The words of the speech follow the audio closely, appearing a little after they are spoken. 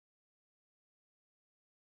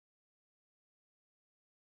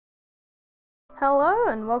Hello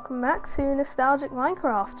and welcome back to Nostalgic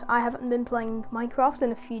Minecraft. I haven't been playing Minecraft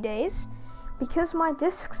in a few days because my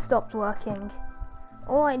disc stopped working.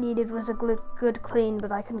 All I needed was a good clean,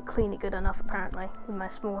 but I couldn't clean it good enough apparently with my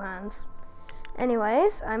small hands.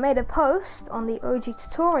 Anyways, I made a post on the OG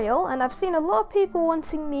tutorial and I've seen a lot of people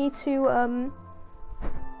wanting me to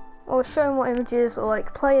or show more images or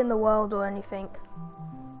like play in the world or anything.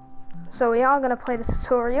 So we are going to play the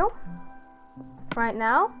tutorial right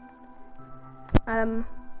now.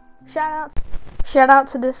 Shout out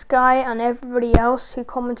to this guy and everybody else who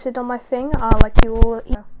commented on my thing. I like you all.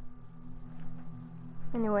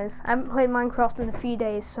 Anyways, I haven't played Minecraft in a few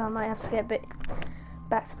days, so I might have to get a bit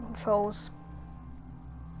back to the controls.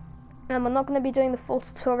 And we're not going to be doing the full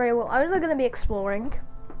tutorial. We're only going to be exploring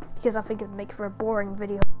because I think it would make for a boring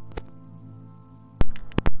video.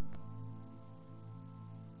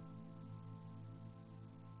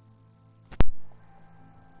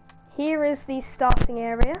 Here is the starting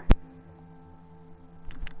area.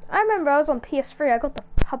 I remember I was on PS3, I got the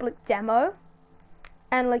public demo,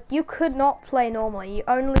 and like you could not play normally, you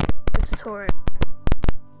only did the tutorial.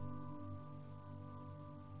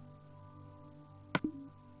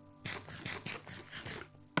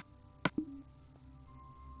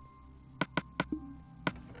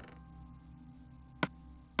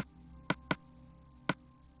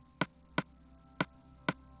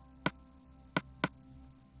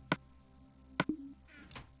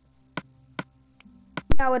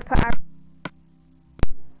 I would put our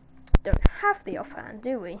don't have the offhand,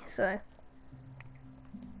 do we? So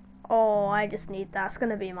I just need that's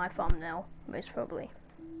gonna be my thumbnail, most probably.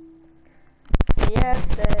 So yes,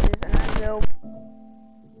 there's an anvil.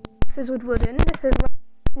 This is with wooden. This is what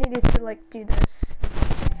I needed to like do this.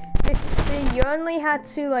 See, you only had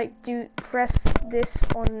to like press this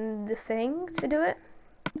on the thing to do it.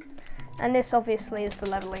 And this obviously is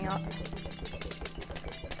the leveling up.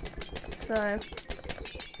 So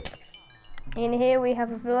in here we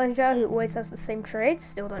have a villager who always has the same trade.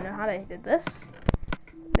 Still don't know how they did this.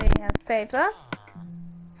 They have paper,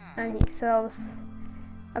 and he sells.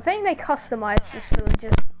 I think they customized this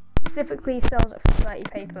villager. Specifically sells it for 30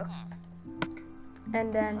 paper.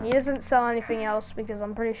 And then he doesn't sell anything else because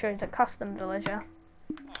I'm pretty sure he's a custom villager.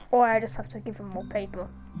 Or I just have to give him more paper.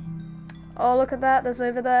 Oh, look at that! There's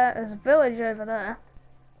a village over there.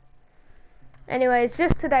 Anyways,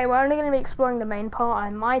 just today we're only going to be exploring the main part. I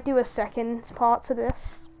might do a second part to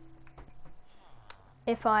this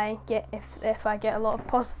if I get a lot of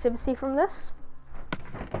positivity from this,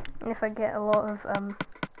 and if I get a lot of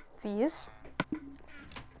views.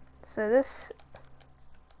 So this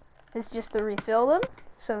is just to refill them.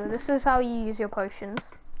 So this is how you use your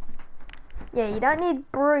potions. Yeah, you don't need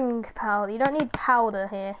brewing powder. You don't need powder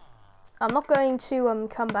here. I'm not going to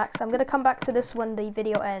come back. So I'm going to come back to this when the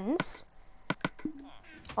video ends.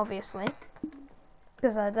 Obviously,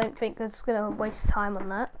 because I don't think it's going to waste time on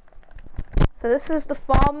that. So this is the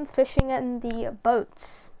farm, fishing, and the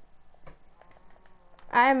boats.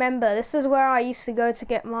 I remember this is where I used to go to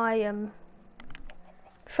get my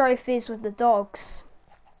trophies with the dogs.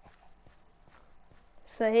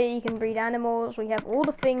 So here you can breed animals. We have all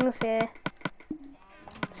the things here.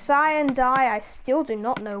 Sigh and die. I still do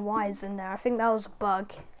not know why it's in there. I think that was a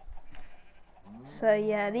bug. So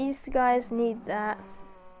yeah, these guys need that.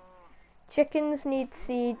 Chickens need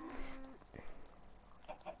seeds.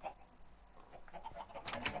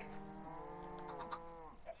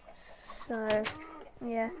 So,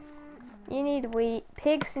 yeah. You need wheat.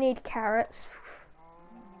 Pigs need carrots.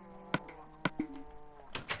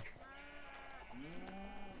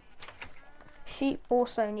 Sheep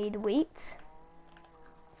also need wheat.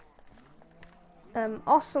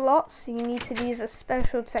 Ocelots, you need to use a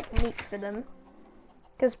special technique for them.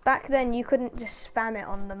 Because back then you couldn't just spam it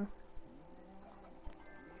on them.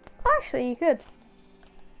 Actually, you could.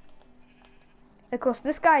 Of course,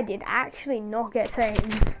 this guy did actually not get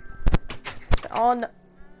tamed.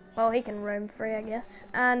 Well, he can roam free, I guess.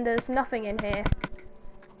 And there's nothing in here.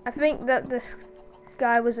 I think that this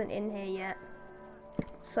guy wasn't in here yet.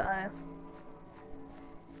 So,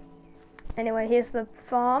 anyway, here's the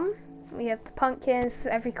farm. We have the pumpkins,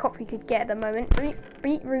 every crop you could get at the moment.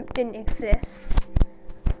 Beetroot didn't exist.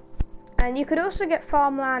 And you could also get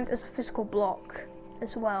farmland as a physical block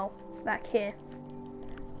as well, back here.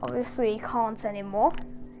 Obviously you can't anymore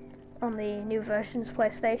on the new versions of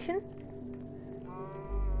PlayStation.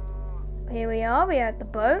 Here we are, we have the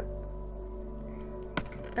boat.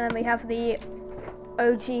 And we have the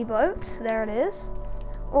OG boat, there it is.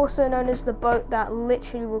 Also known as the boat that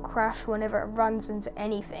literally will crash whenever it runs into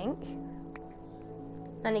anything.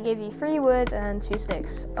 And it gave you 3 wood and 2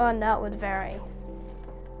 sticks. Oh, and that would vary.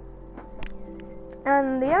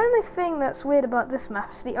 And the only thing that's weird about this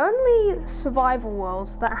map is the only survival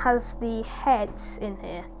world that has the heads in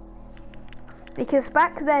here. Because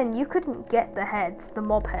back then you couldn't get the heads, the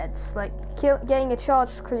mob heads. Like getting a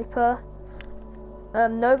charged creeper,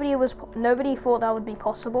 nobody thought that would be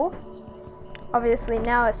possible. Obviously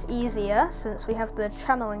now it's easier since we have the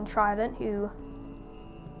channeling trident who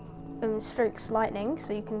strikes lightning,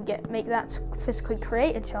 so you can make that physically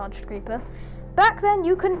create a charged creeper. Back then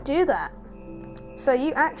you couldn't do that. So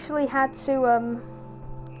you actually had to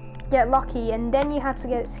get lucky, and then you had to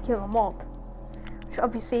get it to kill a mob, which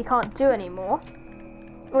obviously you can't do anymore.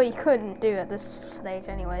 Well, you couldn't do at this stage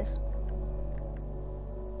anyways.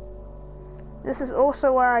 This is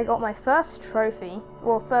also where I got my first trophy.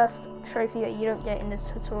 Well, first trophy that you don't get in the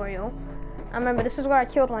tutorial. I remember this is where I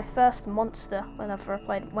killed my first monster when I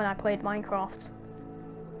played Minecraft.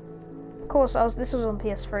 Of course, this was on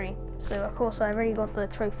PS3, so of course I already got the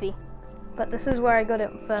trophy. But this is where I got it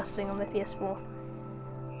first thing on the PS4.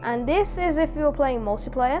 And this is if you're playing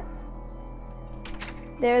multiplayer.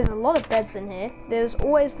 There's a lot of beds in here. There's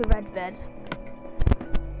always the red bed.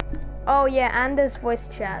 Oh yeah, and there's voice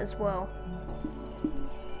chat as well.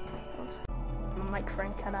 My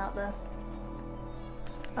microphone cut out there.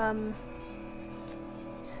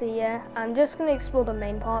 So yeah, I'm just gonna explore the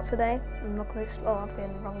main part today. I'm not gonna explore. Oh, I'm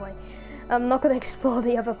going the wrong way. I'm not gonna explore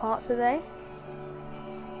the other part today.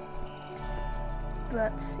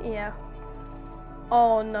 But yeah.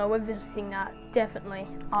 Oh no, we're visiting that definitely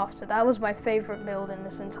after. That was my favorite build in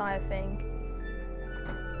this entire thing.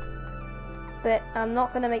 But I'm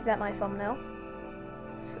not gonna make that my thumbnail,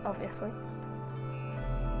 obviously.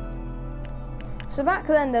 So back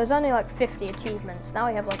then there was only like 50 achievements. Now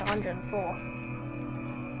we have like 104.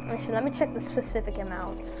 Actually, let me check the specific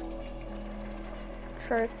amounts.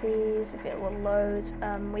 Trophies, if it will load.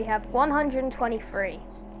 We have 123.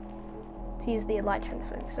 To use the electric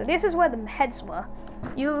thing. So this is where the heads were.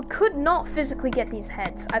 You could not physically get these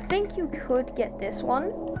heads. I think you could get this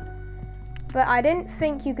one, but I didn't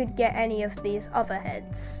think you could get any of these other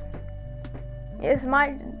heads. This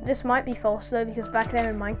might be false though, because back then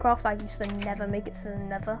in Minecraft I used to never make it to the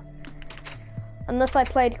nether. Unless I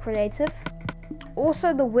played creative.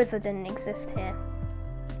 Also the wither didn't exist here.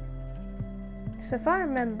 So if I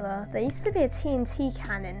remember, there used to be a TNT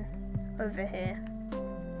cannon over here.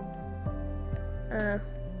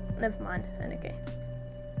 Never mind. Okay.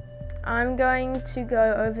 I'm going to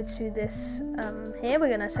go over to this here.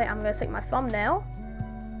 I'm gonna take my thumbnail.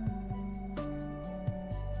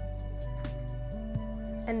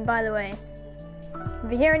 And by the way,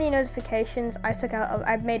 if you hear any notifications,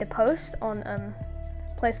 I made a post on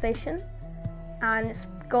PlayStation, and it's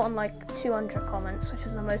gotten like 200 comments, which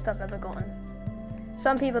is the most I've ever gotten.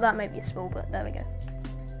 Some people that might be small, but there we go.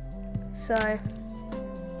 So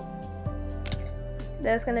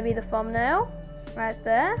there's going to be the thumbnail right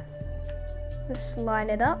there. Just line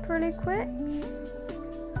it up really quick.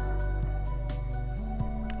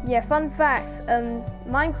 Yeah, fun fact,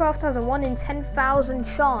 Minecraft has a 1 in 10,000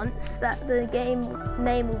 chance that the game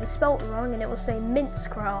name will be spelt wrong and it will say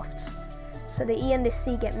Mincecraft. So the E and the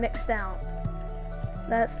C get mixed out.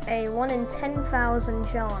 That's a 1 in 10,000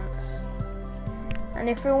 chance. And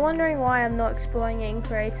if you're wondering why I'm not exploring it in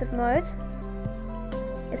creative mode,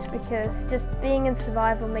 it's because just being in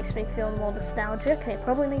survival makes me feel more nostalgic, and it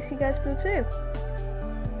probably makes you guys feel too.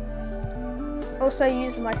 Also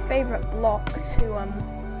use my favorite block to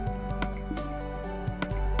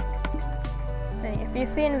if you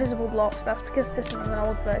see invisible blocks, that's because this is an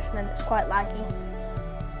old version and it's quite laggy.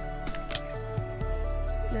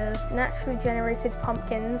 There's naturally generated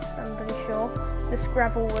pumpkins, I'm pretty sure. This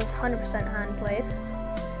gravel was 100% hand placed.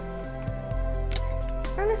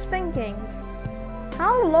 I'm just thinking,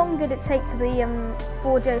 how long did it take the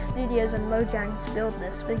 4J Studios and Mojang to build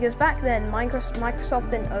this? Because back then Microsoft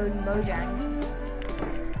didn't own Mojang.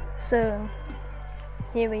 So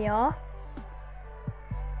here we are.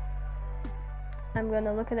 I'm going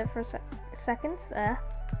to look at it for a second. There.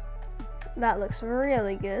 That looks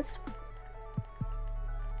really good.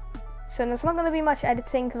 So there's not going to be much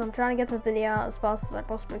editing because I'm trying to get the video out as fast as I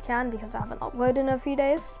possibly can because I haven't uploaded in a few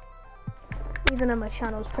days. Even though my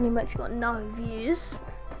channel's pretty much got no views.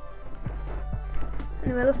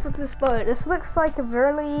 Anyway, let's look at this boat. This looks like a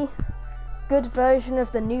really good version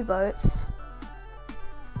of the new boats.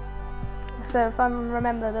 So if I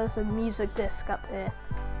remember, there's a music disc up here.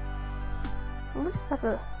 We'll just have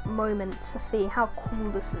a moment to see how cool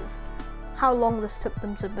this is. How long this took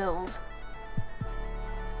them to build.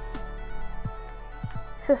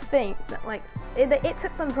 To think that like, it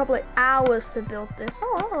took them probably hours to build this.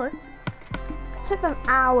 Oh, hello. It took them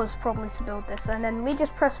hours probably to build this, and then we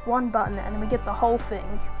just press one button and we get the whole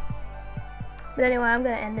thing. But anyway, I'm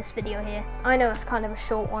going to end this video here. I know it's kind of a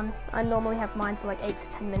short one. I normally have mine for like 8 to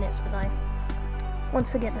 10 minutes, but I want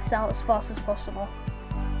to get this out as fast as possible.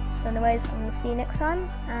 So anyways, I'm going to see you next time,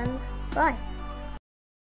 and bye.